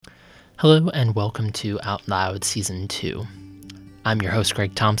Hello and welcome to Out Loud Season 2. I'm your host,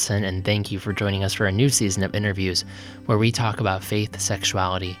 Greg Thompson, and thank you for joining us for a new season of interviews where we talk about faith,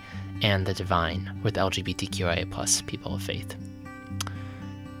 sexuality, and the divine with LGBTQIA+ people of faith.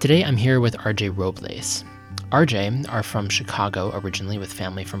 Today I'm here with RJ Robles. RJ are from Chicago originally with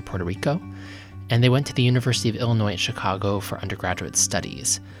family from Puerto Rico, and they went to the University of Illinois at Chicago for undergraduate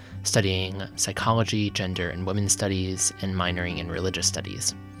studies, studying psychology, gender and women's studies, and minoring in religious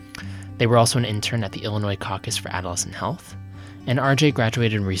studies. They were also an intern at the Illinois Caucus for Adolescent Health, and RJ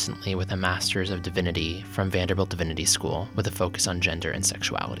graduated recently with a Master's of Divinity from Vanderbilt Divinity School with a focus on gender and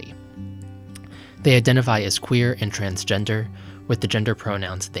sexuality. They identify as queer and transgender, with the gender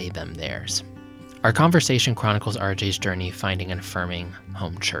pronouns they, them, theirs. Our conversation chronicles RJ's journey finding and affirming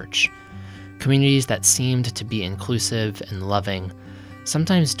home church. Communities that seemed to be inclusive and loving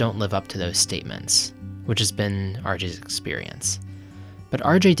sometimes don't live up to those statements, which has been RJ's experience. But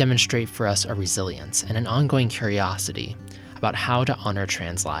RJ demonstrates for us a resilience and an ongoing curiosity about how to honor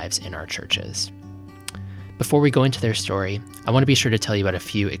trans lives in our churches. Before we go into their story, I want to be sure to tell you about a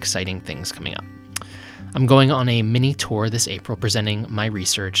few exciting things coming up. I'm going on a mini tour this April presenting my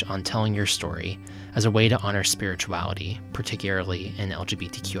research on telling your story as a way to honor spirituality, particularly in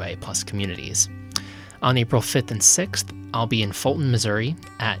LGBTQIA+ communities. On April 5th and 6th, I'll be in Fulton, Missouri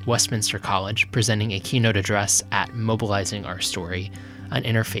at Westminster College presenting a keynote address at Mobilizing Our Story, an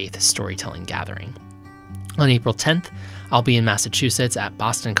interfaith storytelling gathering. On April 10th, I'll be in Massachusetts at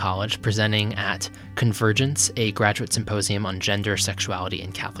Boston College presenting at Convergence, a graduate symposium on gender, sexuality,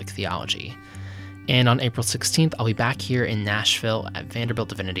 and Catholic theology. And on April 16th, I'll be back here in Nashville at Vanderbilt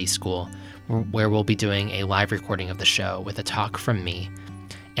Divinity School, where we'll be doing a live recording of the show with a talk from me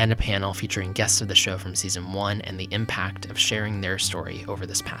and a panel featuring guests of the show from Season 1 and the impact of sharing their story over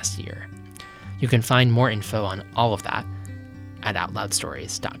this past year. You can find more info on all of that at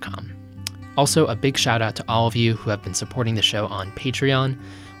OutLoudStories.com. Also, a big shout out to all of you who have been supporting the show on Patreon.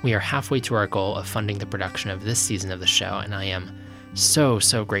 We are halfway to our goal of funding the production of this season of the show, and I am so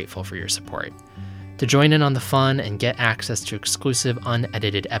grateful for your support. To join in on the fun and get access to exclusive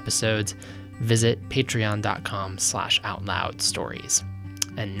unedited episodes, visit patreon.com/OutLoudStories.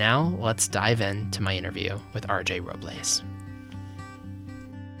 And now let's dive into my interview with RJ Robles.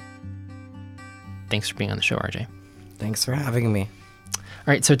 Thanks for being on the show, RJ. Thanks for having me. All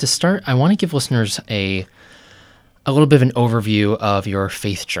right, so to start, I want to give listeners a little bit of an overview of your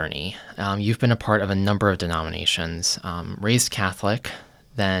faith journey. You've been a part of a number of denominations, raised Catholic,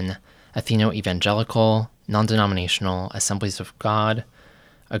 then Atheno Evangelical, non-denominational, Assemblies of God,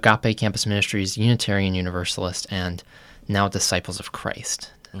 Agape Campus Ministries, Unitarian Universalist, and now Disciples of Christ.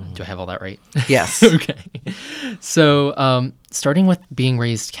 Do I have all that right? Yes. Okay. So starting with being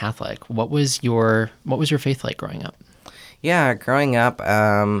raised Catholic, what was your faith like growing up? Yeah, growing up,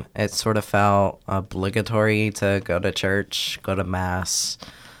 it sort of felt obligatory to go to church, go to Mass.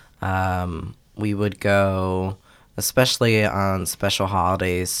 We would go, especially on special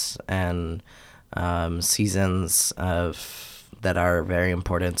holidays and seasons that are very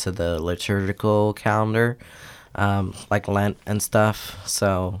important to the liturgical calendar, like Lent and stuff.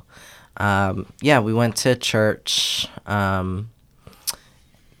 So, we went to church,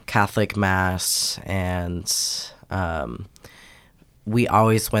 Catholic Mass, and we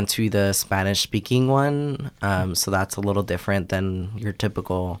always went to the Spanish-speaking one, so that's a little different than your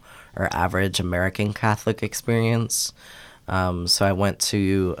typical or average American Catholic experience. So I went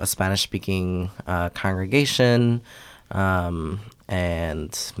to a Spanish-speaking congregation,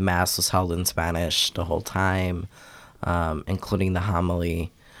 and Mass was held in Spanish the whole time, including the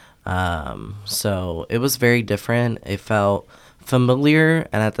homily. So it was very different. It felt familiar,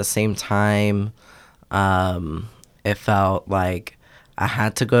 and at the same time, it felt like I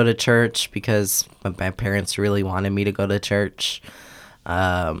had to go to church because my parents really wanted me to go to church.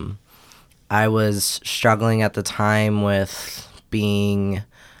 I was struggling at the time with being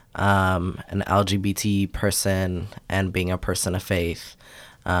an LGBT person and being a person of faith,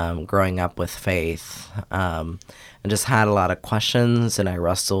 growing up with faith, and just had a lot of questions, and I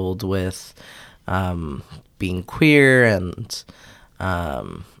wrestled with being queer and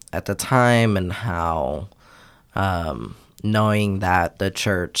at the time, and how knowing that the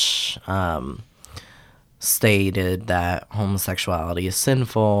church stated that homosexuality is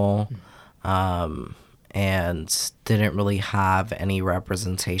sinful, and didn't really have any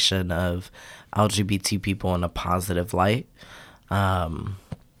representation of LGBT people in a positive light.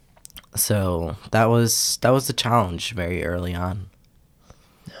 So that was a challenge very early on.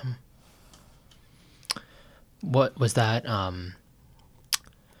 What was that,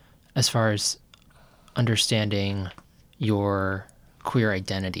 as far as understanding your queer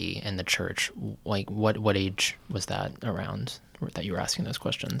identity in the church, like what age was that around that you were asking those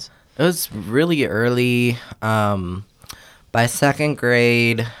questions? It was really early. By second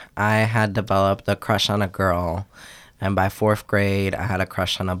grade, I had developed a crush on a girl, and by fourth grade, I had a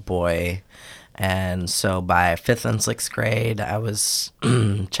crush on a boy. And so by fifth and sixth grade, I was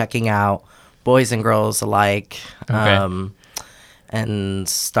checking out boys and girls alike, Okay. and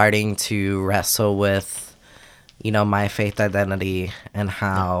starting to wrestle with, my faith identity and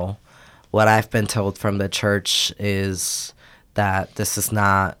how what I've been told from the church is that this is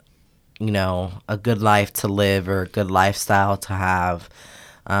not, a good life to live or a good lifestyle to have.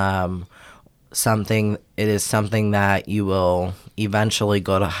 It is something that you will eventually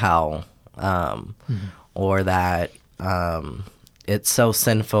go to hell, or that it's so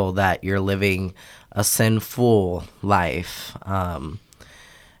sinful that you're living a sinful life,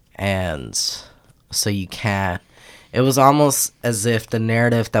 and so you can't. It was almost as if the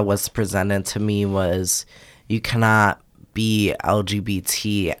narrative that was presented to me was, you cannot be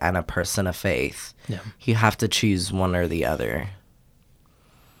LGBT and a person of faith. Yeah. You have to choose one or the other.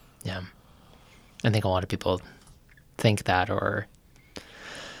 Yeah. I think a lot of people think that or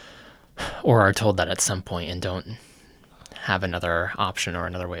are told that at some point and don't have another option or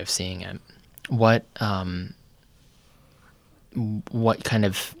another way of seeing it. What kind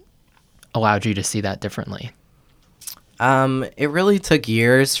of allowed you to see that differently? It really took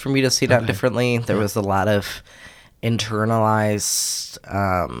years for me to see that differently. There was a lot of internalized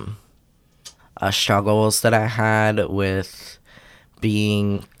struggles that I had with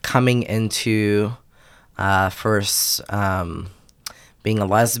coming into first being a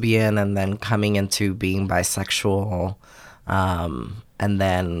lesbian, and then coming into being bisexual, and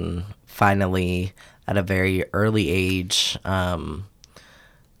then finally at a very early age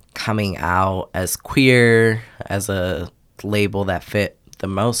coming out as queer, as a label that fit the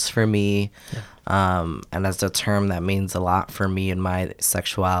most for me, and as a term that means a lot for me and my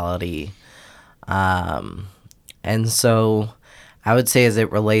sexuality. And so I would say, as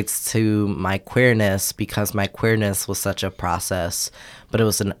it relates to my queerness, because my queerness was such a process, but it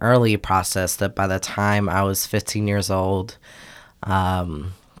was an early process that by the time I was 15 years old, I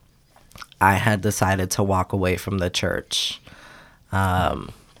had decided to walk away from the church,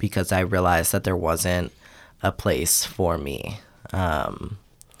 because I realized that there wasn't a place for me. And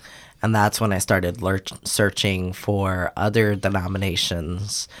that's when I started searching for other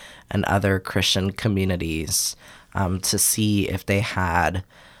denominations and other Christian communities, to see if they had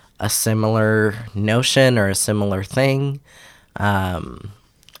a similar notion or a similar thing. And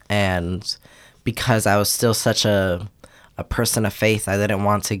because I was still such a person of faith, I didn't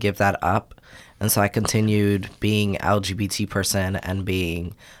want to give that up. And so I continued being LGBT person and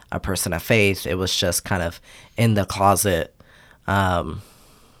being a person of faith. It was just kind of in the closet,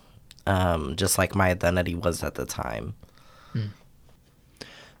 just like my identity was at the time.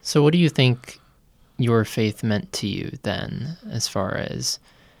 So what do you think your faith meant to you then, as far as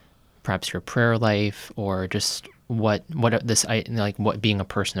perhaps your prayer life, or just what being a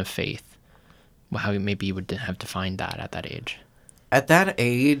person of faith, how maybe you would have defined that at that age? At that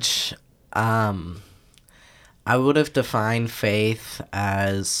age, I would have defined faith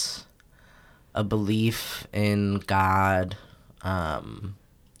as a belief in God, a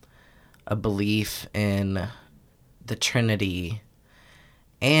belief in the Trinity,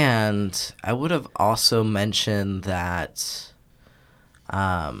 and I would have also mentioned that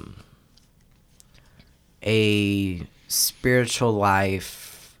a spiritual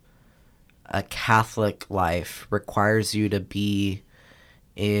life, a Catholic life, requires you to be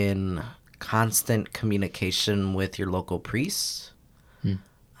in constant communication with your local priests.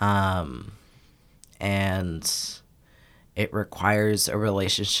 And it requires a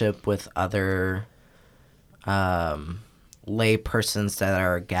relationship with other lay persons that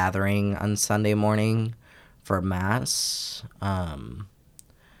are gathering on Sunday morning for Mass. And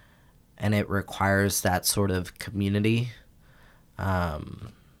it requires that sort of community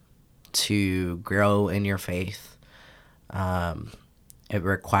to grow in your faith. It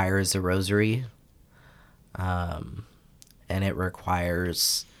requires a rosary, and it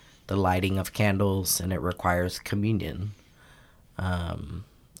requires the lighting of candles, and it requires communion.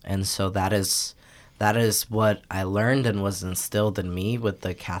 And so that is what I learned and was instilled in me with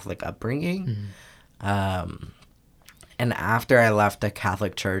the Catholic upbringing. And after I left the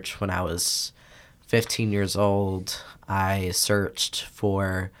Catholic Church when I was 15 years old, I searched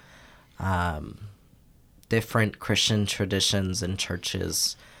for different Christian traditions and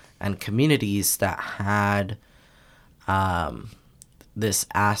churches and communities that had this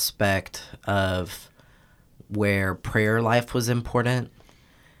aspect of where prayer life was important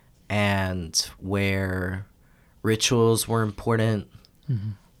and where rituals were important.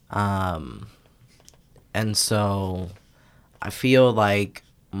 And so I feel like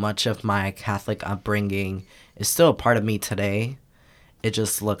much of my Catholic upbringing is still a part of me today. It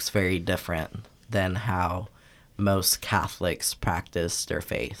just looks very different than how most Catholics practice their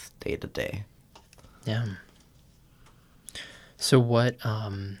faith day to day. Yeah. So what,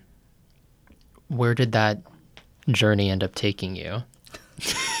 where did that journey end up taking you?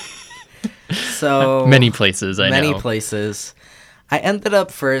 So Many places, I know. Many places. I ended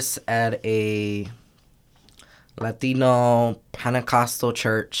up first at a Latino Pentecostal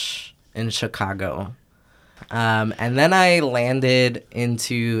church in Chicago. And then I landed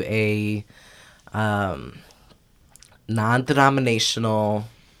into a non-denominational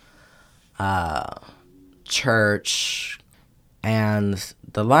church. And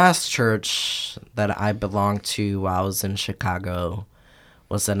the last church that I belonged to while I was in Chicago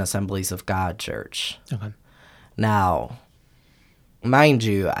was an Assemblies of God church. Okay. Now, mind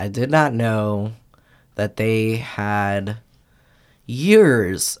you, I did not know that they had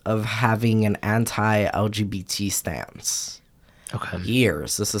years of having an anti-LGBT stance. Okay.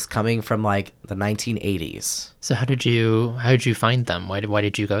 Years. This is coming from like the 1980s. So how did you find them? Why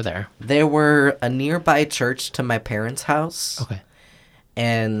did you go there? They were a nearby church to my parents' house. Okay.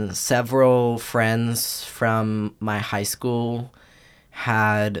 And several friends from my high school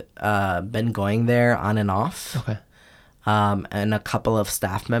had been going there on and off. Okay. And a couple of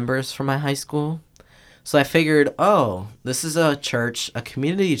staff members from my high school. So I figured, oh, this is a church, a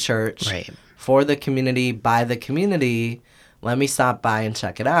community church, Right. for the community, by the community. Let me stop by and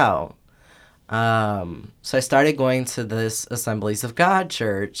check it out. So I started going to this Assemblies of God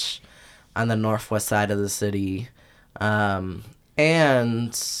church on the northwest side of the city. And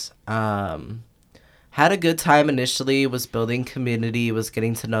had a good time initially, was building community, was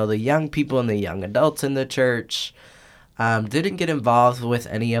getting to know the young people and the young adults in the church. Didn't get involved with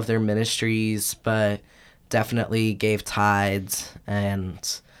any of their ministries, but definitely gave tithes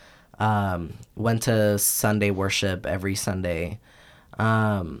and went to Sunday worship every Sunday.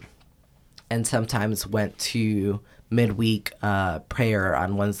 And sometimes went to midweek prayer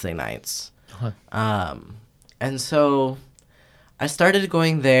on Wednesday nights. Okay. And so I started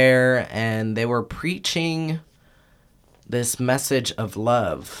going there, and they were preaching this message of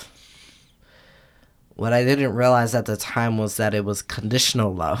love. What I didn't realize at the time was that it was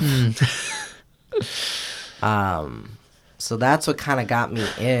conditional love. So that's what kind of got me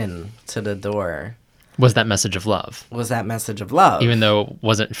in to the door. Was that message of love? Was that message of love. Even though it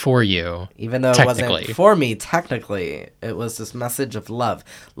wasn't for you. Even though it wasn't for me, technically. It was this message of love.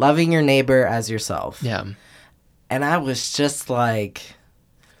 Loving your neighbor as yourself. Yeah. And I was just like,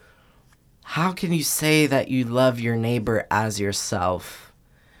 how can you say that you love your neighbor as yourself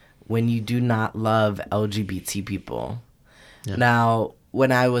when you do not love LGBT people? Yeah. Now,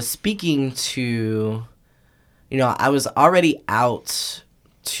 when I was speaking to, I was already out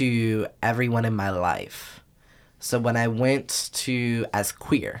to everyone in my life. So when I went to, as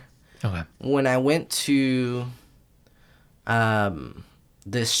queer, Okay. when I went to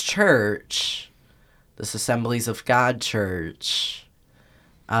this church, this Assemblies of God church,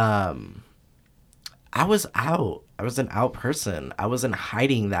 I was out. I was an out person. I wasn't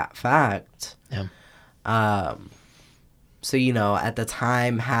hiding that fact. Yeah. So, at the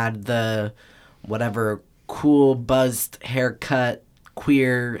time had the whatever cool buzzed haircut,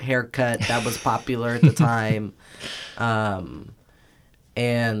 queer haircut that was popular at the time.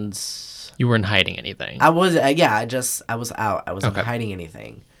 And You weren't hiding anything. I was, I was out. I wasn't Okay. hiding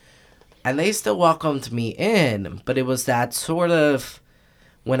anything. And they still welcomed me in, but it was that sort of,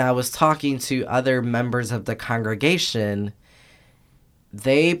 when I was talking to other members of the congregation,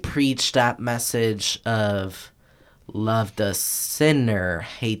 they preached that message of love the sinner,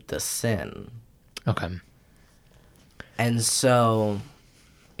 hate the sin. Okay. And so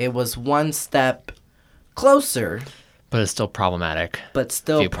it was one step closer, But it's still problematic. but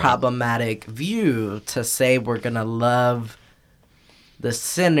still Viewpoint. problematic view to say we're going to love the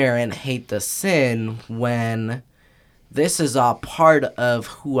sinner and hate the sin when this is all part of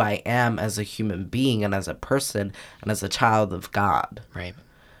who I am as a human being and as a person and as a child of God. Right.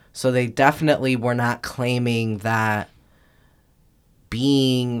 So they definitely were not claiming that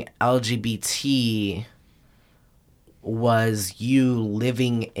being LGBT was you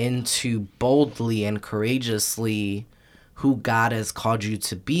living into boldly and courageously who God has called you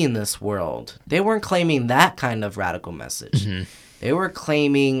to be in this world. They weren't claiming that kind of radical message. Mm-hmm. They were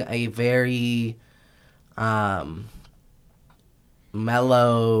claiming a very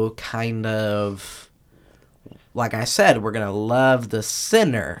mellow kind of like I said, we're going to love the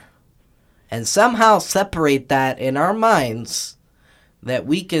sinner and somehow separate that in our minds, that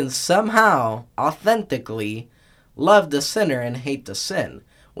we can somehow authentically love the sinner and hate the sin,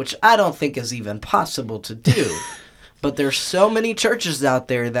 which I don't think is even possible to do. But there's so many churches out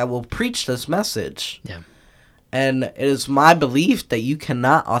there that will preach this message. Yeah. And it is my belief that you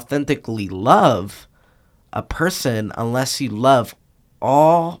cannot authentically love a person unless you love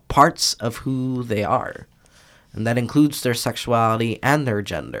all parts of who they are. And that includes their sexuality and their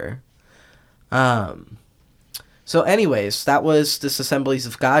gender. So anyways, that was this Assemblies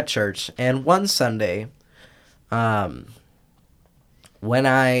of God church. And one Sunday, when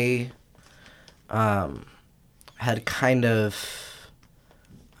I had kind of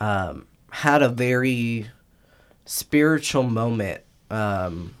had a very spiritual moment,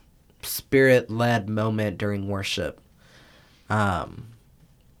 spirit-led moment during worship, and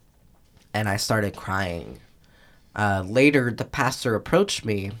I started crying. Later, the pastor approached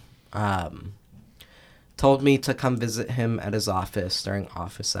me, told me to come visit him at his office during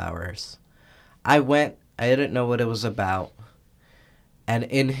office hours. I went. I didn't know what it was about. And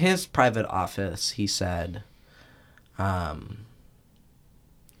in his private office, he said,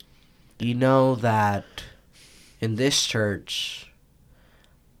 you know that in this church,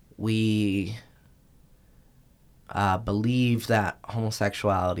 we believe that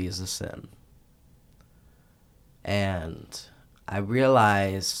homosexuality is a sin. And I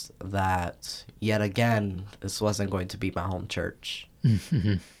realized that, yet again, this wasn't going to be my home church.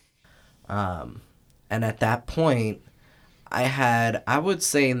 And at that point, I would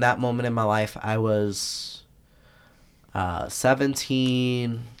say in that moment in my life, I was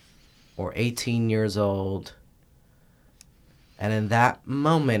 17 or 18 years old. And in that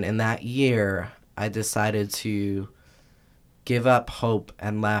moment, in that year, I decided to give up hope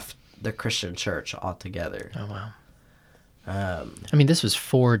and left the Christian church altogether. Oh, wow. I mean, this was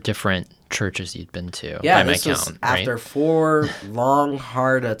 4 different churches you'd been to, yeah, by my this was count, after right? 4 long,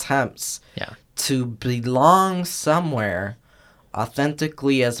 hard attempts Yeah. to belong somewhere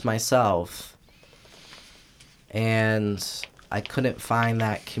authentically as myself. And I couldn't find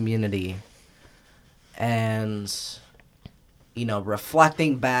that community. And, you know,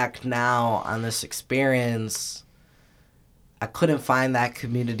 reflecting back now on this experience, I couldn't find that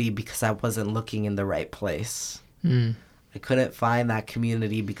community because I wasn't looking in the right place. I couldn't find that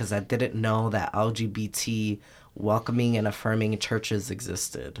community because I didn't know that LGBT welcoming and affirming churches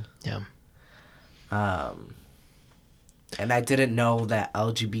existed. Yeah. And I didn't know that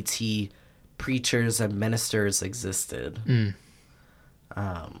LGBT preachers and ministers existed.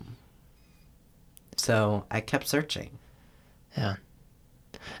 So I kept searching. Yeah.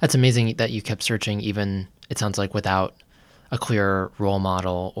 That's amazing that you kept searching, even, it sounds like, without a clear role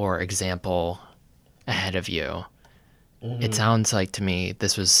model or example ahead of you. It sounds like to me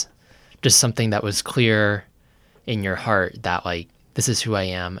this was just something that was clear in your heart, that like, this is who I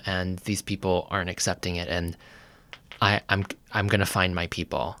am and these people aren't accepting it, and I'm going to find my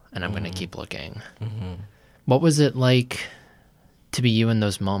people and I'm going to keep looking. What was it like to be you in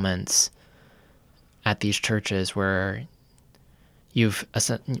those moments at these churches where you've,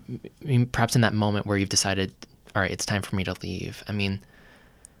 perhaps in that moment where you've decided, all right, it's time for me to leave? I mean,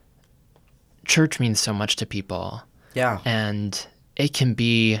 church means so much to people. Yeah. And it can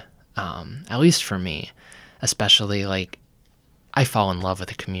be, at least for me, especially, like, I fall in love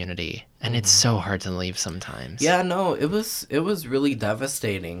with a community, and it's so hard to leave sometimes. Yeah, no, it was really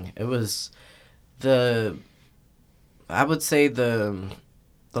devastating. It was I would say the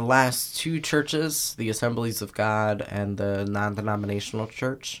last 2 churches, the Assemblies of God and the non-denominational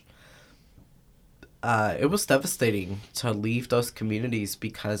church, it was devastating to leave those communities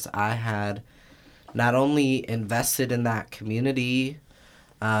because I had not only invested in that community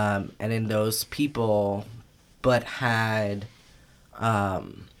and in those people, but had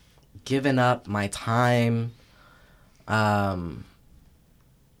given up my time, my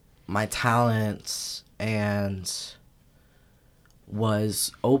talents, and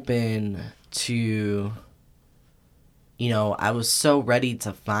was open to, you know, I was so ready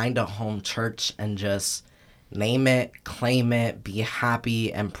to find a home church and just name it, claim it, be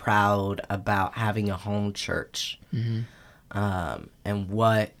happy and proud about having a home church. And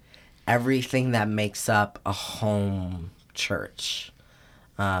what everything that makes up a home church,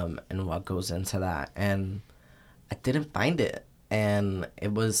 and what goes into that. And I didn't find it. And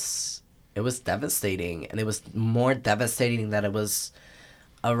it was devastating. And it was more devastating that it was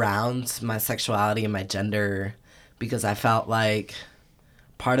around my sexuality and my gender, because I felt like,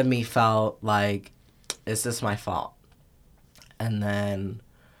 part of me felt like, is this my fault? And then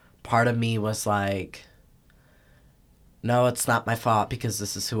part of me was like, no, it's not my fault because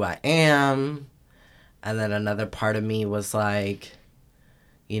this is who I am. And then another part of me was like,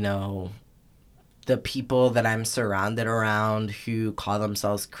 you know, the people that I'm surrounded around who call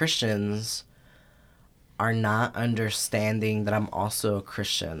themselves Christians are not understanding that I'm also a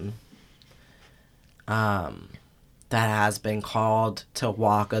Christian. That has been called to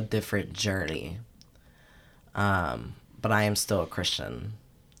walk a different journey. But I am still a Christian.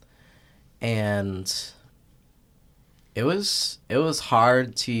 And it was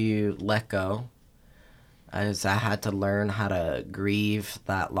hard to let go, as I had to learn how to grieve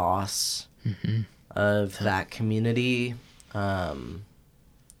that loss of that community. And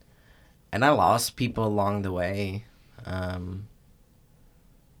I lost people along the way.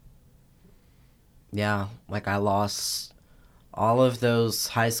 Yeah, like I lost all of those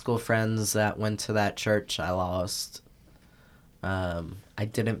high school friends that went to that church. I lost. I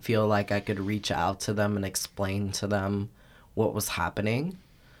didn't feel like I could reach out to them and explain to them what was happening.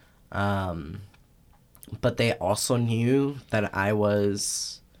 But they also knew that I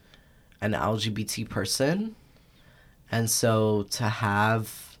was an LGBT person. And so to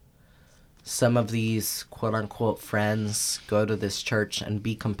have some of these quote-unquote friends go to this church and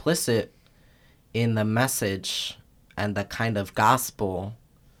be complicit in the message and the kind of gospel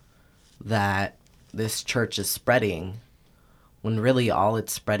that this church is spreading, when really all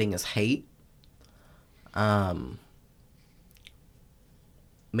it's spreading is hate,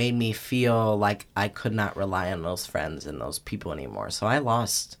 made me feel like I could not rely on those friends and those people anymore. So I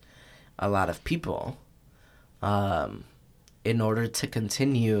lost a lot of people in order to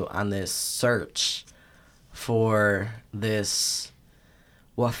continue on this search for this,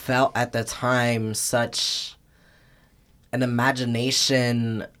 what felt at the time such an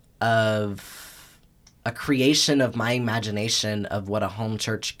imagination of a creation of my imagination of what a home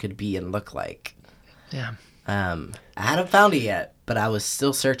church could be and look like. Yeah. I hadn't found it yet, but I was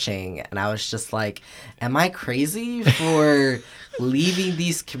still searching, and I was just like, am I crazy for leaving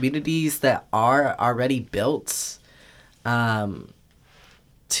these communities that are already built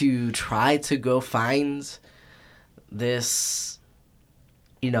to try to go find this,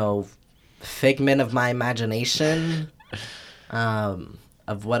 figment of my imagination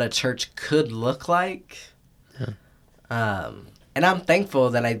of what a church could look like? Yeah. And I'm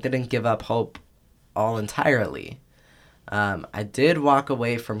thankful that I didn't give up hope all entirely. I did walk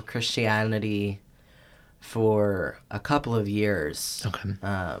away from Christianity for a couple of years. Okay.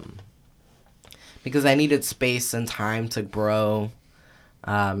 Because I needed space and time to grow,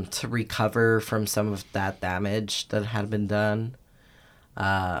 to recover from some of that damage that had been done,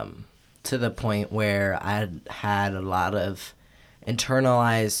 to the point where I had a lot of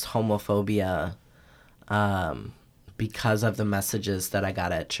internalized homophobia because of the messages that I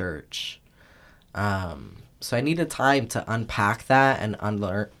got at church. So I needed time to unpack that and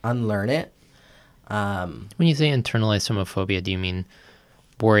unlearn it. When you say internalized homophobia, do you mean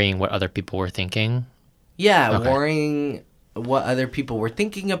worrying what other people were thinking? Yeah, Okay. Worrying what other people were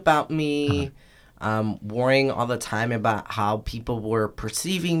thinking about me, worrying all the time about how people were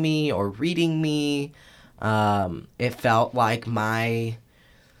perceiving me or reading me. It felt like my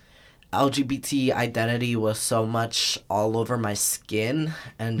LGBT identity was so much all over my skin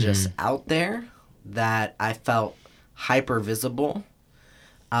and just out there that I felt hyper visible.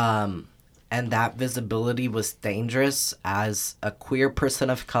 And that visibility was dangerous as a queer person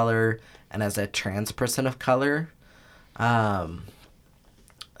of color and as a trans person of color.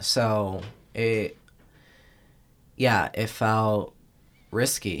 So it felt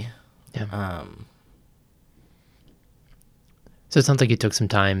risky. Yeah. So it sounds like you took some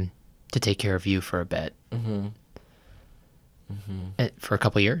time to take care of you for a bit. For a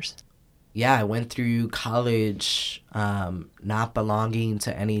couple of years? Yeah, I went through college not belonging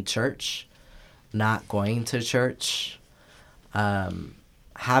to any church, not going to church.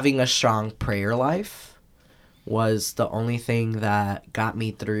 Having a strong prayer life was the only thing that got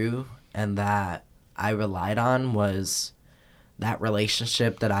me through, and that I relied on was that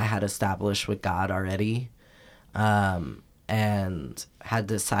relationship that I had established with God already, and had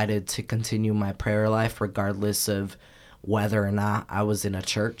decided to continue my prayer life regardless of whether or not I was in a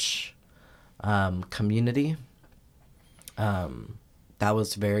church community. That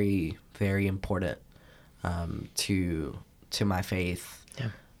was very, very important to my faith.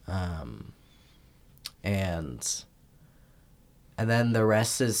 Yeah. And then the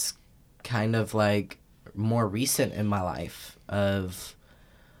rest is kind of like more recent in my life of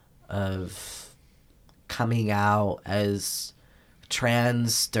coming out as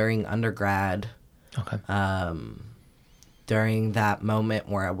trans during undergrad. Okay. During that moment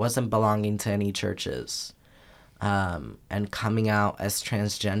where I wasn't belonging to any churches. And coming out as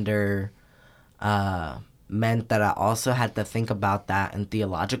transgender meant that I also had to think about that in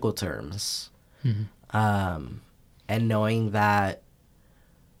theological terms. And knowing that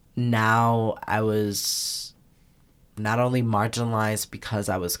now I was not only marginalized because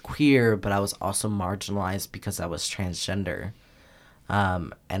I was queer, but I was also marginalized because I was transgender,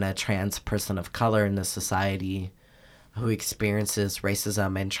 and a trans person of color in this society who experiences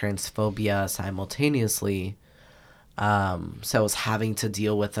racism and transphobia simultaneously. So I was having to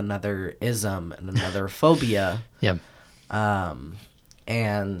deal with another ism and another phobia. Yeah.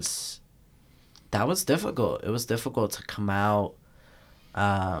 And that was difficult. It was difficult to come out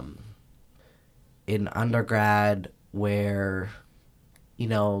in undergrad where,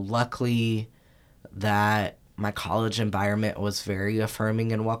 luckily that my college environment was very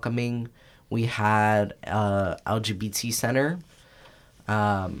affirming and welcoming. We had a LGBT center.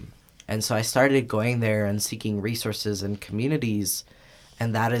 And so I started going there and seeking resources and communities.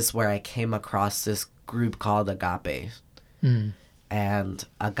 And that is where I came across this group called Agape. And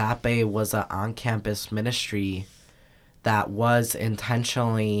Agape was an on-campus ministry that was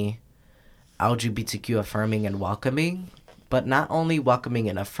intentionally LGBTQ affirming and welcoming, but not only welcoming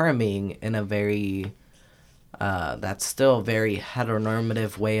and affirming in a very, that's still a very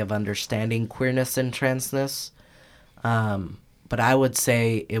heteronormative way of understanding queerness and transness. But I would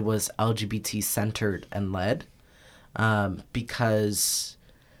say it was LGBT centered and led, because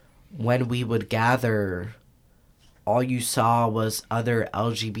when we would gather, all you saw was other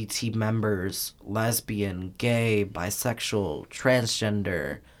LGBT members, lesbian, gay, bisexual,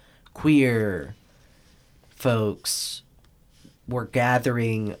 transgender, queer folks were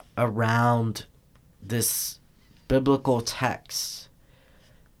gathering around this biblical text.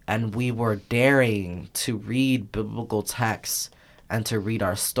 And we were daring to read biblical texts and to read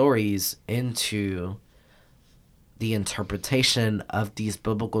our stories into the interpretation of these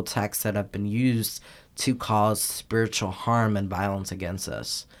biblical texts that have been used to cause spiritual harm and violence against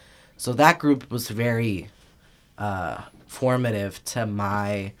us. So that group was very formative to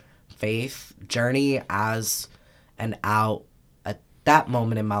my faith journey as an out, at that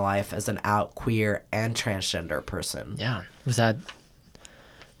moment in my life, as an out queer and transgender person. Yeah. Was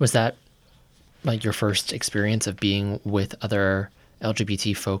that like your first experience of being with other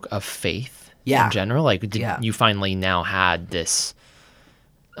LGBT folk of faith in general? Like, did you finally now had this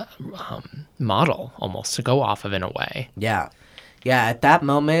model almost to go off of in a way? Yeah. At that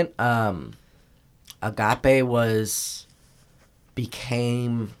moment, Agape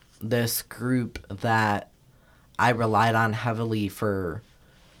became this group that I relied on heavily for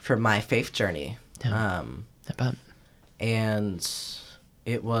my faith journey. I bet. And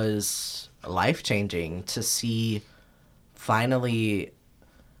it was life-changing to see finally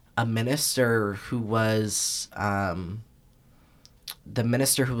a minister who was the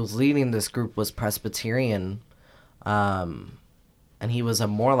minister who was leading this group was Presbyterian, and he was a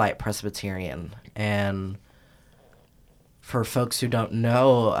Morlite Presbyterian. And for folks who don't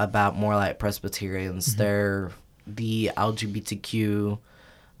know about Morlite Presbyterians, they're the LGBTQ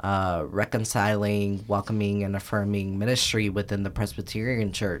reconciling, welcoming, and affirming ministry within the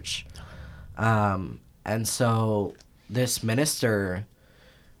Presbyterian Church. And so this minister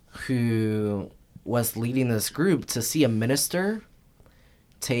who was leading this group, to see a minister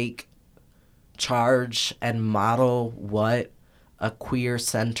take charge and model what a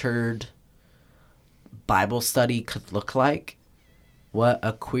queer-centered Bible study could look like, what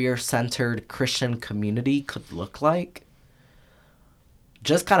a queer-centered Christian community could look like,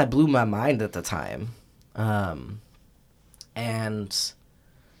 just kind of blew my mind at the time. And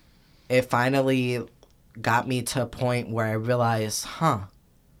it finally got me to a point where I realized,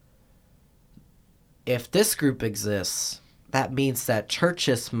 if this group exists, that means that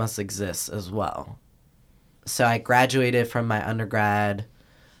churches must exist as well. So I graduated from my undergrad,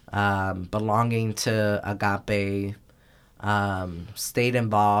 belonging to Agape, stayed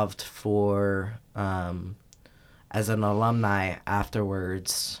involved for as an alumni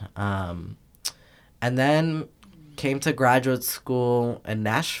afterwards, and then came to graduate school in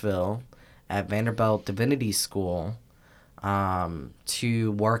Nashville at Vanderbilt Divinity School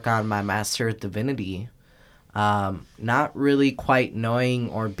to work on my Master of Divinity, not really quite knowing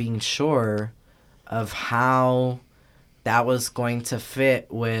or being sure of how that was going to fit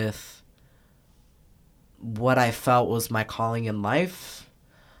with what I felt was my calling in life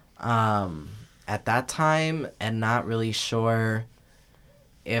at that time, and not really sure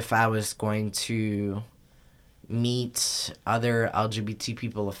if I was going to meet other LGBT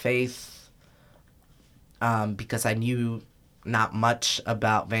people of faith, because I knew not much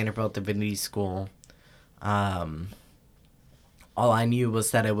about Vanderbilt Divinity School. All I knew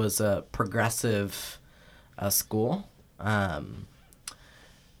was that it was a progressive school.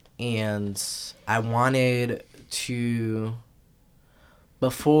 And I wanted to,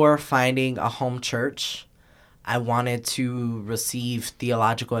 before finding a home church, I wanted to receive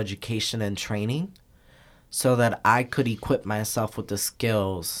theological education and training so that I could equip myself with the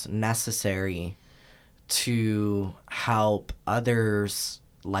skills necessary to help others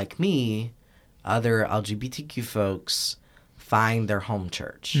like me, other LGBTQ folks, find their home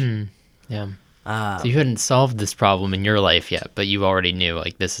church. Yeah. So you hadn't solved this problem in your life yet, but you already knew,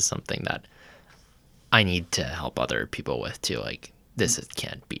 like, this is something that I need to help other people with too. Like,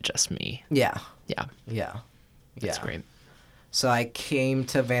 can't be just me. Yeah. Yeah. Yeah. That's great. So I came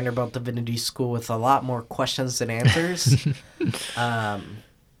to Vanderbilt Divinity School with a lot more questions than answers,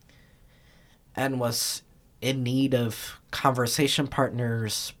 and was in need of conversation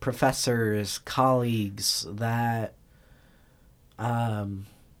partners, professors, colleagues that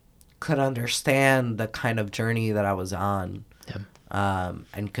could understand the kind of journey that I was on,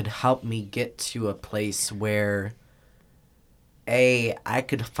 and could help me get to a place where A, I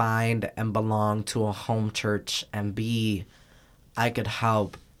could find and belong to a home church, and B, I could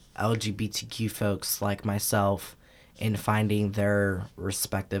help LGBTQ folks like myself in finding their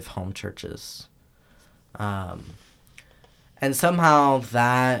respective home churches. And somehow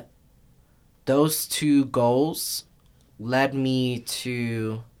those two goals led me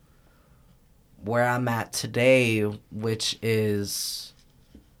to where I'm at today, which is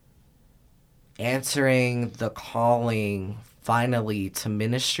answering the calling finally to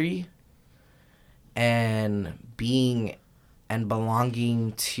ministry and being and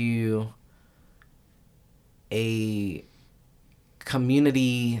belonging to a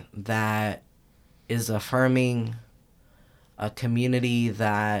community that is affirming, a community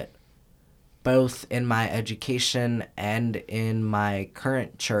that both in my education and in my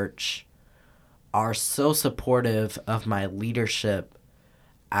current church are so supportive of my leadership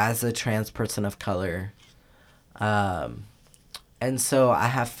as a trans person of color. And so I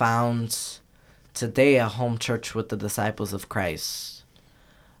have found today a home church with the Disciples of Christ,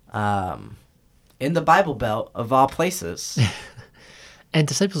 in the Bible Belt of all places. And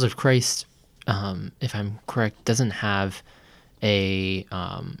Disciples of Christ, if I'm correct, doesn't have a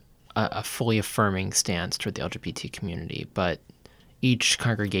fully affirming stance toward the LGBT community, but each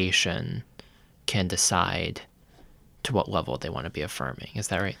congregation can decide to what level they want to be affirming. Is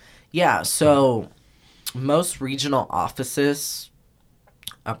that right? Yeah, so most regional offices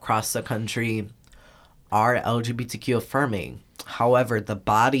across the country are LGBTQ affirming. However, the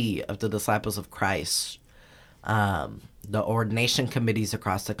body of the Disciples of Christ, the ordination committees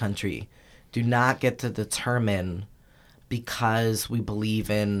across the country, do not get to determine, because we believe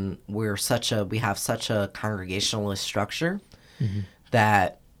we have such a congregationalist structure,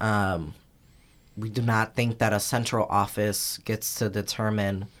 that we do not think that a central office gets to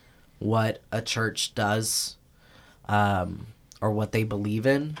determine what a church does, or what they believe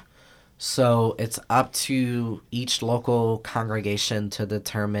in. So it's up to each local congregation to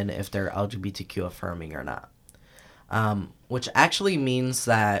determine if they're LGBTQ affirming or not. Which actually means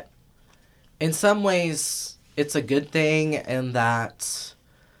that in some ways it's a good thing, in that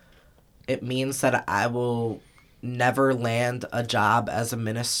it means that I will never land a job as a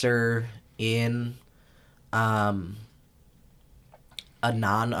minister in a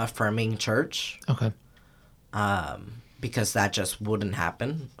non-affirming church. Okay. Because that just wouldn't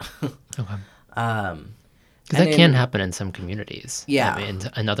happen. Okay. Because that can happen in some communities. Yeah. I mean,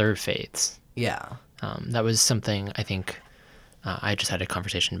 in other faiths. Yeah. That was something I think I just had a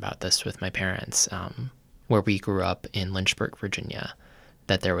conversation about this with my parents, where we grew up in Lynchburg, Virginia,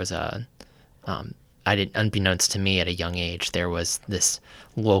 that there was unbeknownst to me at a young age, there was this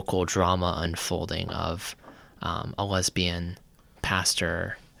local drama unfolding of a lesbian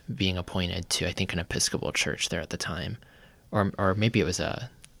pastor being appointed to, I think, an Episcopal church there at the time, or maybe it was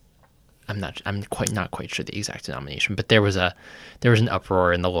I'm not quite sure the exact denomination, but there was an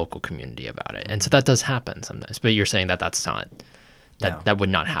uproar in the local community about it, and so that does happen sometimes. But you're saying that's not that would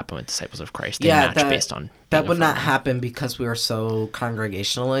not happen with Disciples of Christ. They match based on that would not happen because we are so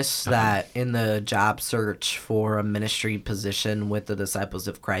congregationalist that in the job search for a ministry position with the Disciples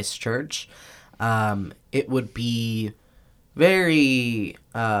of Christ Church, it would be very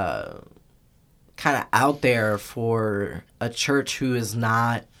kind of out there for a church who is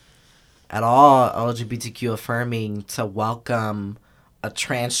not at all LGBTQ affirming to welcome a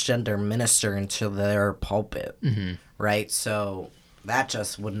transgender minister into their pulpit, right? So that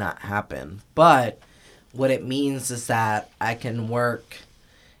just would not happen. But what it means is that I can work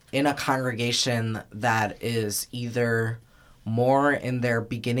in a congregation that is either more in their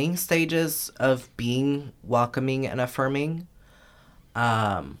beginning stages of being welcoming and affirming,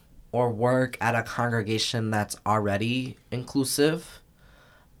 or work at a congregation that's already inclusive.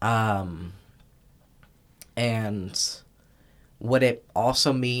 And what it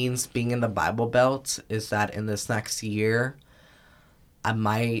also means being in the Bible Belt is that in this next year, I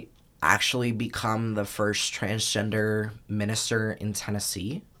might actually become the first transgender minister in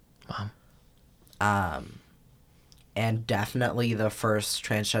Tennessee. Wow. And definitely the first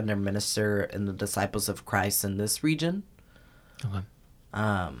transgender minister in the Disciples of Christ in this region. Okay.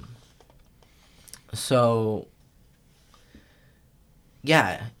 So,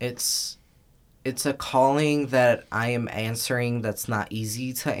 yeah, it's a calling that I am answering that's not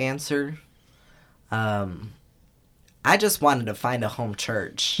easy to answer. I just wanted to find a home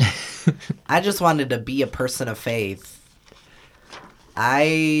church. I just wanted to be a person of faith.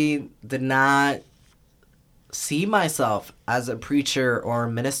 I did not see myself as a preacher or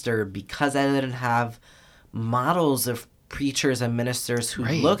a minister because I didn't have models of preachers and ministers who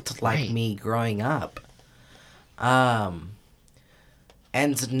looked like me growing up.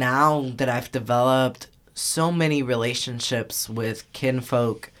 And now that I've developed so many relationships with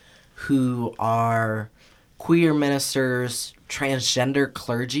kinfolk who are queer ministers, transgender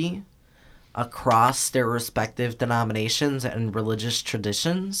clergy across their respective denominations and religious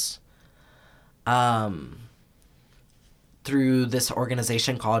traditions, through this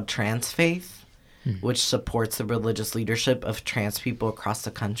organization called Trans Faith, which supports the religious leadership of trans people across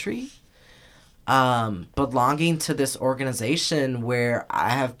the country. Belonging to this organization where I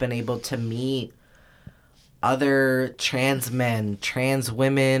have been able to meet other trans men, trans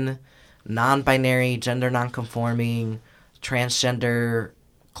women, non-binary, gender non-conforming, transgender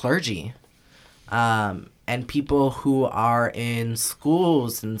clergy, and people who are in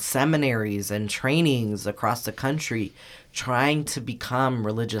schools and seminaries and trainings across the country trying to become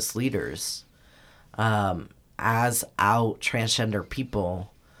religious leaders, as out transgender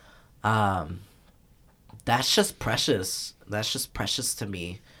people. That's just precious. That's just precious to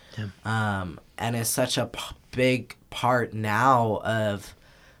me. Yeah. And it's such a big part now of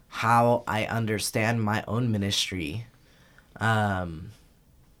how I understand my own ministry, and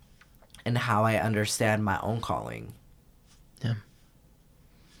how I understand my own calling. Yeah.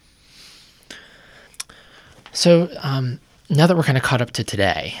 So now that we're kind of caught up to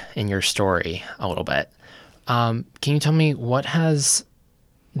today in your story a little bit, can you tell me what has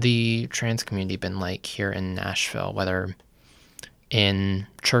the trans community been like here in Nashville, whether in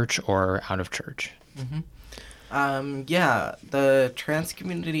church or out of church? Yeah, the trans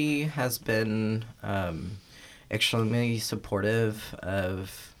community has been extremely supportive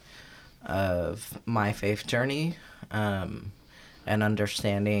of my faith journey, and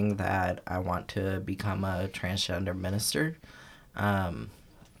understanding that I want to become a transgender minister. And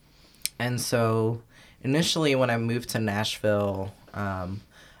so initially when I moved to Nashville,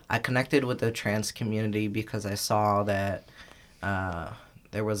 I connected with the trans community because I saw that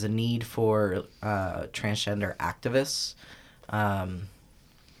there was a need for transgender activists, and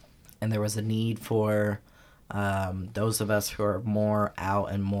there was a need for those of us who are more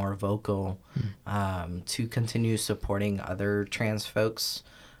out and more vocal to continue supporting other trans folks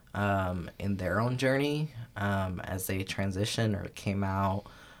in their own journey as they transition or came out,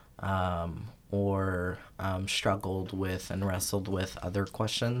 or struggled with and wrestled with other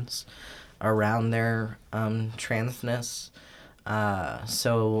questions around their transness.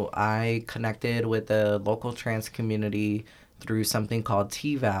 So I connected with the local trans community through something called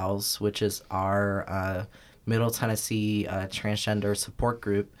TVALS, which is our Middle Tennessee transgender support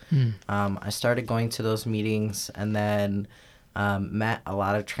group. I started going to those meetings and then met a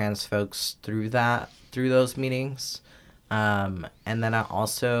lot of trans folks through those meetings. And then I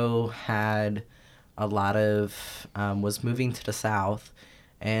also had a lot of, was moving to the South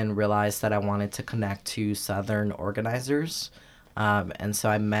and realized that I wanted to connect to Southern organizers. And so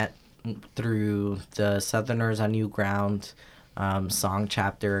I met through the Southerners on New Ground song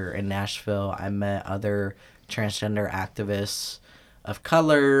chapter in Nashville. I met other transgender activists of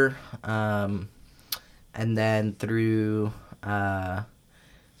color. And then through there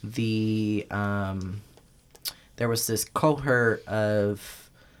was this cohort of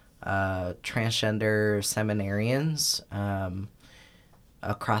transgender seminarians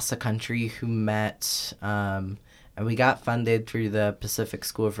across the country who met, and we got funded through the Pacific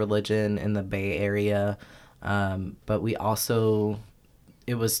School of Religion in the Bay Area, but we also,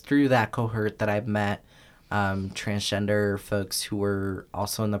 it was through that cohort that I met transgender folks who were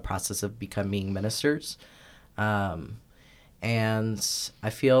also in the process of becoming ministers. And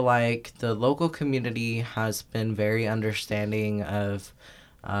I feel like the local community has been very understanding of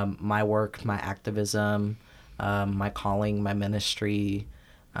my work, my activism, my calling, my ministry,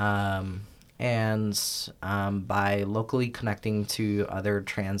 um, and by locally connecting to other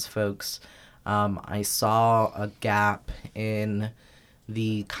trans folks, I saw a gap in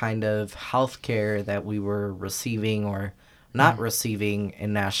the kind of healthcare that we were receiving or not receiving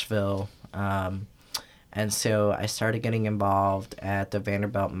in Nashville. And so I started getting involved at the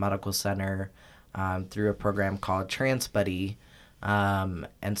Vanderbilt Medical Center through a program called Trans Buddy, and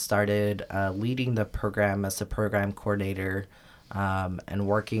started leading the program as a program coordinator, and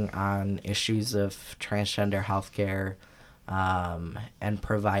working on issues of transgender healthcare, and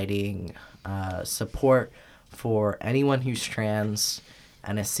providing support for anyone who's trans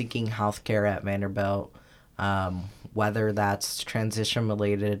and is seeking healthcare at Vanderbilt, whether that's transition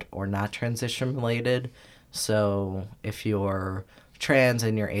related or not transition related. So if you're trans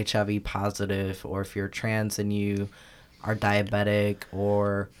and you're HIV positive, or if you're trans and you are diabetic,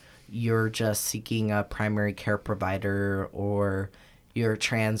 or you're just seeking a primary care provider, or you're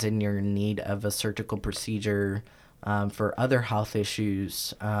trans and you're in need of a surgical procedure for other health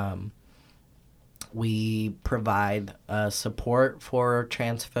issues, we provide support for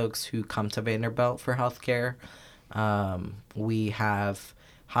trans folks who come to Vanderbilt for healthcare. We have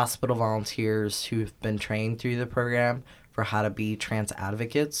hospital volunteers who've been trained through the program for how to be trans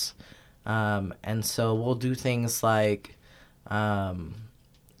advocates. And so we'll do things like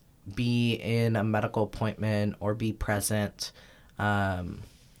be in a medical appointment or be present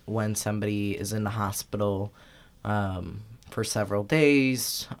when somebody is in the hospital for several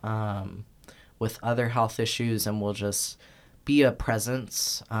days with other health issues, and we'll just be a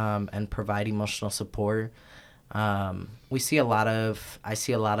presence and provide emotional support. I see a lot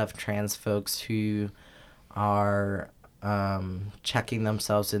of trans folks who are checking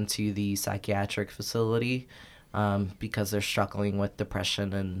themselves into the psychiatric facility because they're struggling with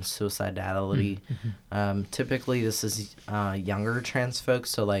depression and suicidality. Typically, this is younger trans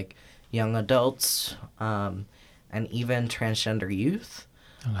folks, so like young adults and even transgender youth.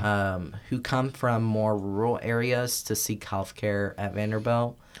 Who come from more rural areas to seek healthcare at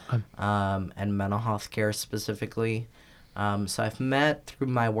Vanderbilt, and mental health care specifically. So I've met through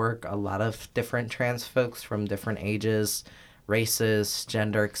my work a lot of different trans folks from different ages, races,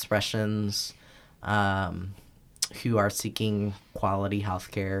 gender expressions, who are seeking quality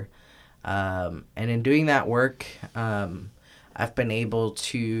healthcare. And in doing that work, I've been able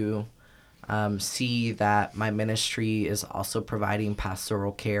to see that my ministry is also providing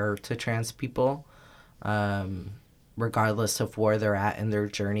pastoral care to trans people, regardless of where they're at in their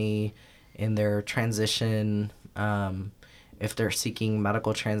journey, in their transition, if they're seeking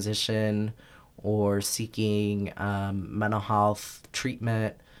medical transition or seeking mental health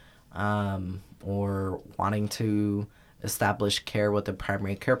treatment, or wanting to establish care with a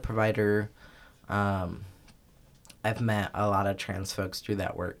primary care provider. I've met a lot of trans folks through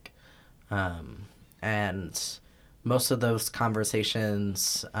that work. And most of those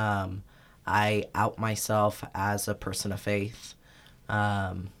conversations, I out myself as a person of faith,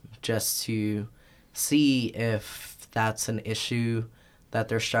 just to see if that's an issue that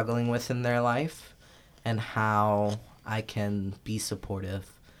they're struggling with in their life, and how I can be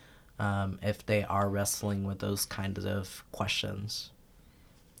supportive if they are wrestling with those kinds of questions.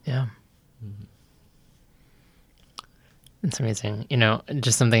 Yeah. It's amazing. You know,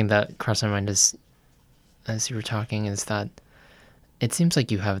 just something that crossed my mind as you were talking is that it seems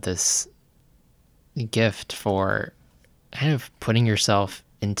like you have this gift for kind of putting yourself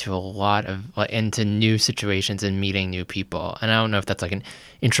into a lot of into new situations and meeting new people. And I don't know if that's like an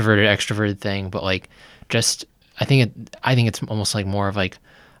introverted extroverted thing, but like just I think it's almost like more of like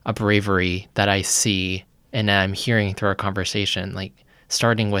a bravery that I see and I'm hearing through our conversation, like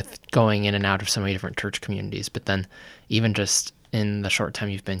starting with going in and out of so many different church communities, but then even just in the short time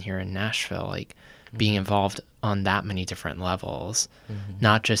you've been here in Nashville, like being involved on that many different levels,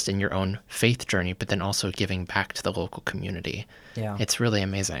 not just in your own faith journey, but then also giving back to the local community. Yeah. It's really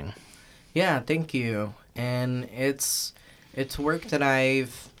amazing. Yeah, thank you. And it's work that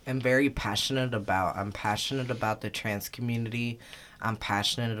am very passionate about. I'm passionate about the trans community. I'm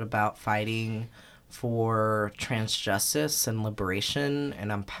passionate about fighting for trans justice and liberation,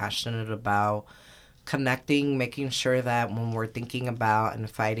 and I'm passionate about connecting, making sure that when we're thinking about and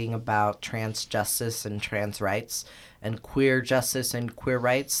fighting about trans justice and trans rights and queer justice and queer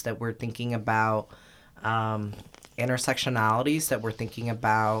rights, that we're thinking about intersectionalities, that we're thinking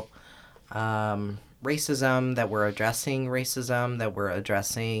about racism, that we're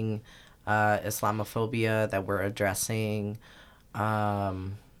addressing Islamophobia, that we're addressing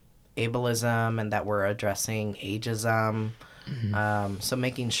ableism, and that we're addressing ageism. So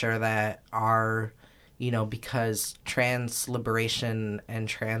making sure that because trans liberation and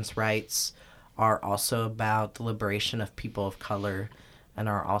trans rights are also about the liberation of people of color and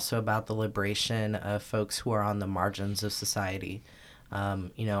are also about the liberation of folks who are on the margins of society.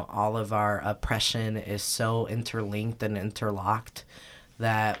 All of our oppression is so interlinked and interlocked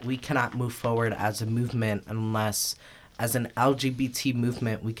that we cannot move forward as a movement as an LGBT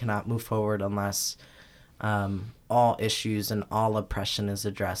movement, we cannot move forward unless all issues and all oppression is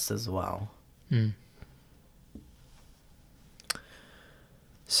addressed as well. Mm.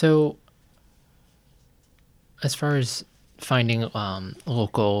 So, as far as finding a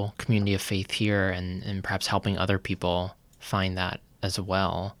local community of faith here and perhaps helping other people find that as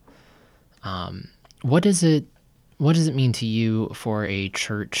well, what does it mean to you for a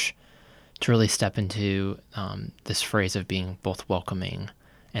church to really step into this phrase of being both welcoming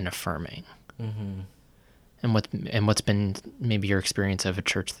and affirming? Mm-hmm. And what's been maybe your experience of a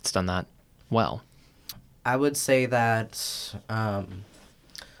church that's done that well? I would say that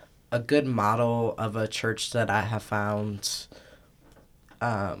a good model of a church that I have found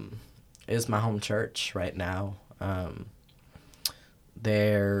is my home church right now.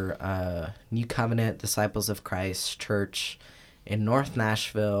 They're New Covenant Disciples of Christ Church in North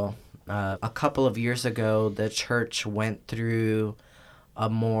Nashville. A couple of years ago, the church went through a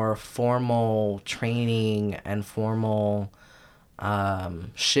more formal training and formal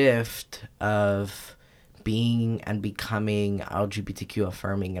shift of being and becoming LGBTQ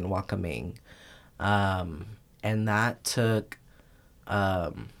affirming and welcoming. And that took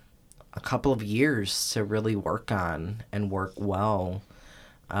a couple of years to really work on and work well.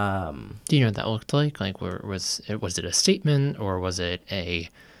 Do you know what that looked like? Like, was it a statement, or was it a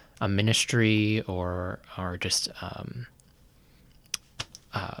ministry, or just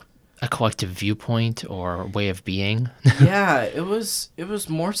a collective viewpoint or way of being? Yeah, it was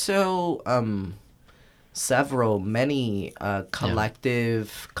more so many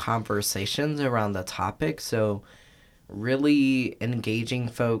collective conversations around the topic. So really engaging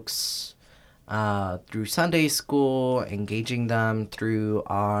folks through Sunday school, engaging them through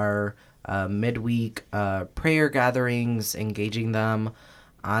our midweek prayer gatherings, engaging them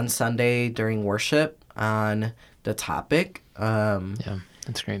on Sunday during worship on the topic. Yeah,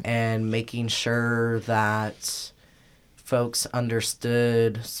 that's great. And making sure that folks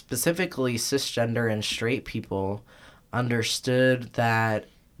understood, specifically cisgender and straight people, understood that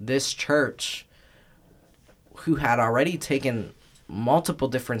this church, who had already taken multiple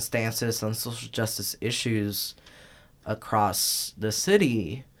different stances on social justice issues across the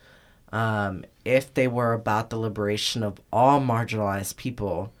city, if they were about the liberation of all marginalized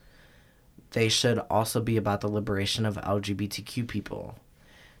people, they should also be about the liberation of LGBTQ people.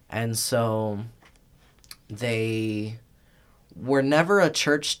 And so they were never a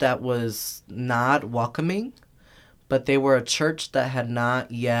church that was not welcoming, but they were a church that had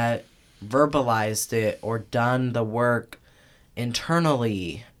not yet verbalized it or done the work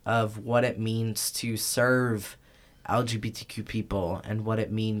internally of what it means to serve LGBTQ people and what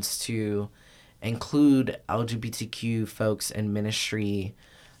it means to include LGBTQ folks in ministry,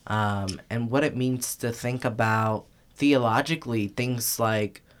 and what it means to think about theologically things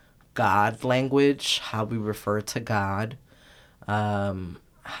like God language, how we refer to God,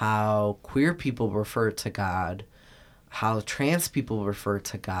 how queer people refer to God, how trans people refer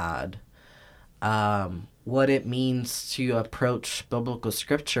to God, what it means to approach biblical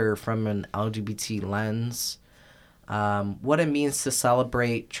scripture from an LGBT lens, what it means to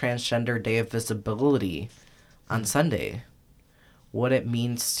celebrate Transgender Day of Visibility on Sunday, what it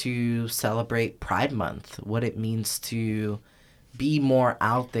means to celebrate Pride Month, what it means to be more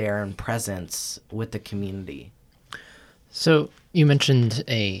out there and presence with the community. So you mentioned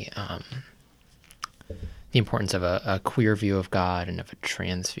the importance of a queer view of God and of a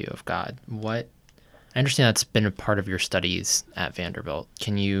trans view of God. I understand that's been a part of your studies at Vanderbilt.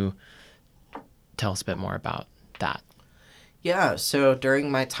 Can you tell us a bit more about that? Yeah, so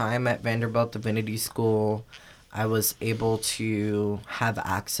during my time at Vanderbilt Divinity School, I was able to have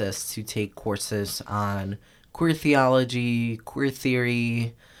access to take courses on queer theology, queer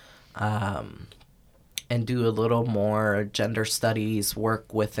theory, and do a little more gender studies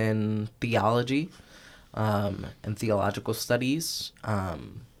work within theology and theological studies.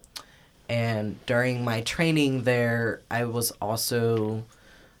 And during my training there, I was also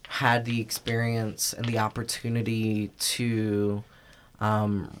had the experience and the opportunity to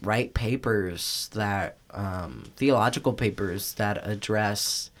write papers that theological papers that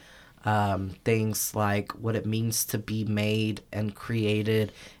address things like what it means to be made and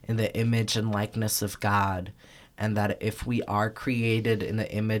created in the image and likeness of God, and that if we are created in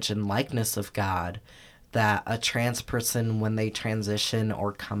the image and likeness of God, that a trans person, when they transition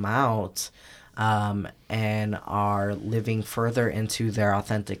or come out and are living further into their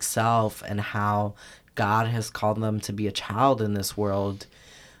authentic self and how God has called them to be a child in this world,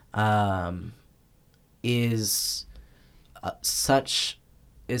 is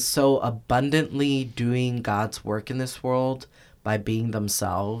so abundantly doing God's work in this world by being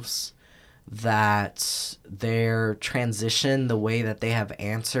themselves, that their transition, the way that they have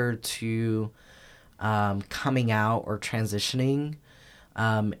answered to coming out or transitioning,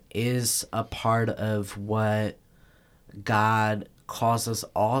 is a part of what God calls us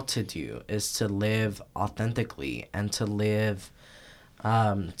all to do, is to live authentically and to live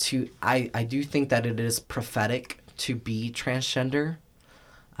I do think that it is prophetic to be transgender,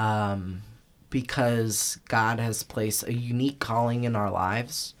 because God has placed a unique calling in our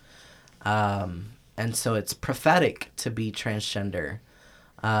lives. And so it's prophetic to be transgender.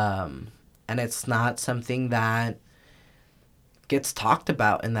 And it's not something that gets talked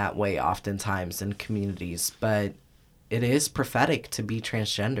about in that way oftentimes in communities, but it is prophetic to be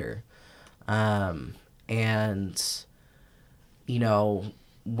transgender. And, you know,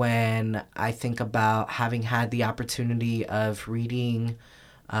 when I think about having had the opportunity of reading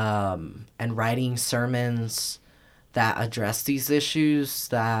and writing sermons that address these issues,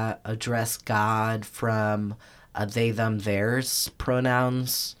 that address God from a they, them, theirs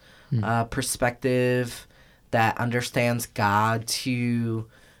pronouns perspective, that understands God to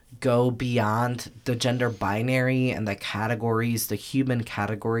go beyond the gender binary and the categories, the human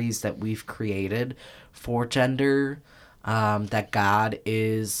categories that we've created for gender, that God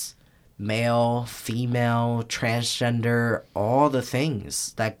is male, female, transgender, all the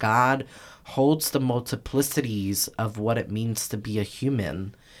things, that God holds the multiplicities of what it means to be a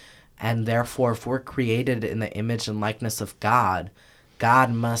human. And therefore, if we're created in the image and likeness of God,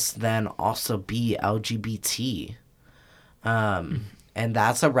 God must then also be LGBT. And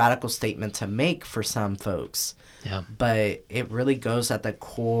that's a radical statement to make for some folks. Yeah. But it really goes at the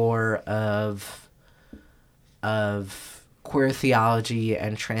core of queer theology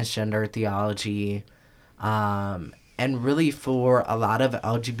and transgender theology. And really for a lot of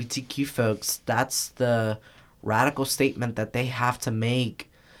LGBTQ folks, that's the radical statement that they have to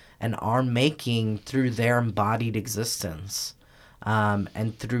make and are making through their embodied existence,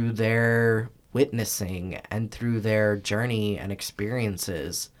 and through their witnessing and through their journey and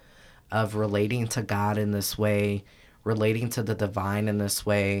experiences of relating to God in this way, relating to the divine in this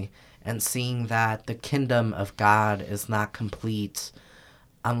way, and seeing that the kingdom of God is not complete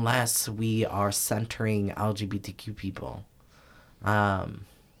unless we are centering LGBTQ people. And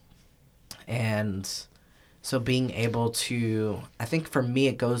so being able to, I think for me,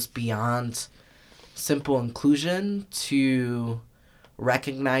 it goes beyond simple inclusion to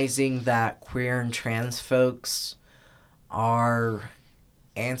recognizing that queer and trans folks are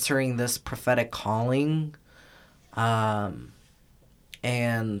answering this prophetic calling,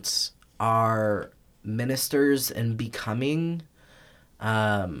 and are ministers in becoming,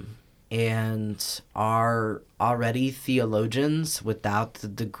 and are already theologians without the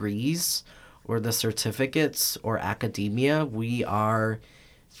degrees or the certificates or academia. We are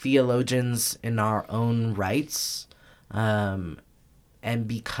theologians in our own rights, and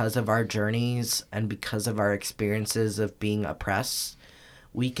because of our journeys and because of our experiences of being oppressed,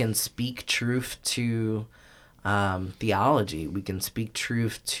 we can speak truth to theology. We can speak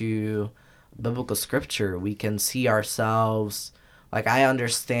truth to biblical scripture. We can see ourselves, like I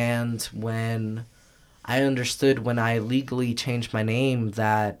understood when I legally changed my name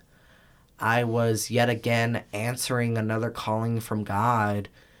that I was yet again answering another calling from God,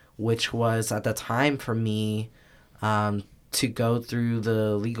 which was at the time for me to go through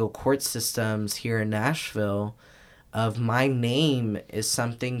the legal court systems here in Nashville. Of my name is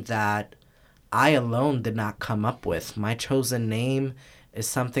something that I alone did not come up with. My chosen name is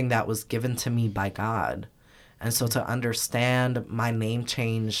something that was given to me by God. And so to understand my name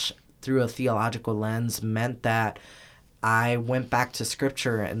change through a theological lens meant that I went back to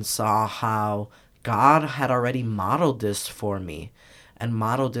scripture and saw how God had already modeled this for me and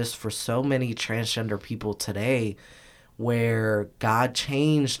modeled this for so many transgender people today, where God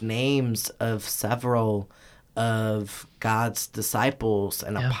changed names of several of God's disciples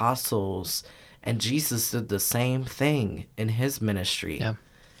and apostles, and Jesus did the same thing in his ministry. Yeah.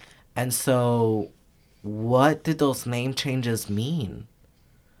 And so what did those name changes mean?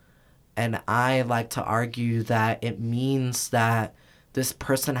 And I like to argue that it means that This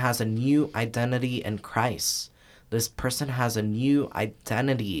person has a new identity in Christ. This person has a new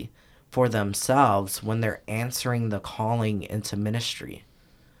identity for themselves when they're answering the calling into ministry,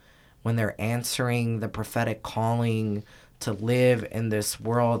 when they're answering the prophetic calling to live in this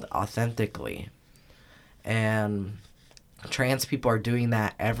world authentically. And trans people are doing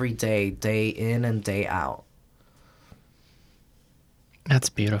that every day, day in and day out. That's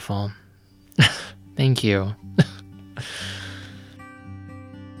beautiful. Thank you.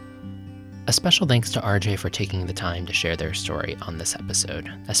 A special thanks to RJ for taking the time to share their story on this episode,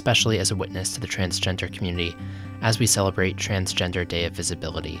 especially as a witness to the transgender community as we celebrate Transgender Day of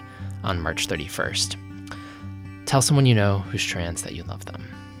Visibility on March 31st. Tell someone you know who's trans that you love them.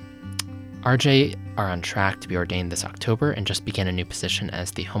 RJ are on track to be ordained this October and just began a new position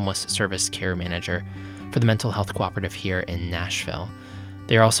as the Homeless Service Care Manager for the Mental Health Cooperative here in Nashville.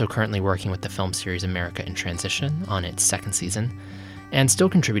 They are also currently working with the film series America in Transition on its second season, and still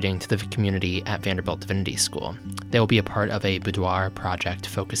contributing to the community at Vanderbilt Divinity School. They will be a part of a boudoir project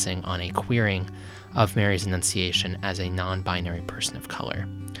focusing on a queering of Mary's Annunciation as a non-binary person of color.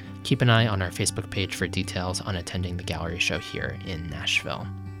 Keep an eye on our Facebook page for details on attending the gallery show here in Nashville.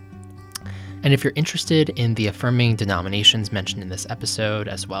 And if you're interested in the affirming denominations mentioned in this episode,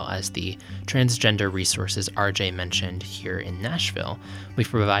 as well as the transgender resources RJ mentioned here in Nashville, we've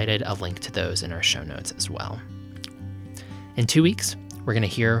provided a link to those in our show notes as well. In 2 weeks, we're going to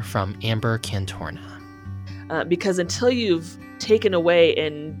hear from Amber Cantorna. Because until you've taken away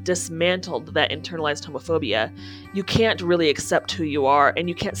and dismantled that internalized homophobia, you can't really accept who you are, and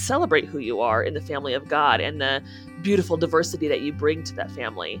you can't celebrate who you are in the family of God and the beautiful diversity that you bring to that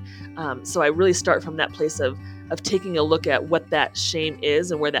family. So I really start from that place of taking a look at what that shame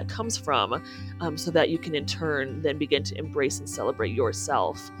is and where that comes from, so that you can in turn then begin to embrace and celebrate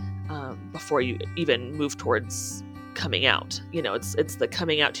yourself before you even move towards coming out. You know, it's the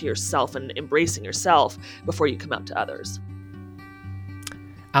coming out to yourself and embracing yourself before you come out to others.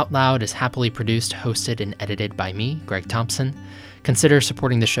 Out Loud is happily produced, hosted, and edited by me, Greg Thompson. Consider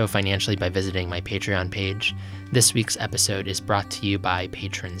supporting the show financially by visiting my Patreon page. This week's episode is brought to you by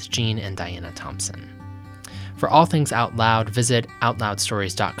patrons Jean and Diana Thompson. For all things Out Loud, visit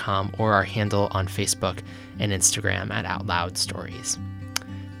OutLoudStories.com or our handle on Facebook and Instagram at OutLoudStories.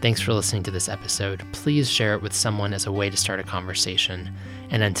 Thanks for listening to this episode. Please share it with someone as a way to start a conversation.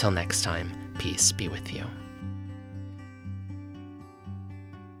 And until next time, peace be with you.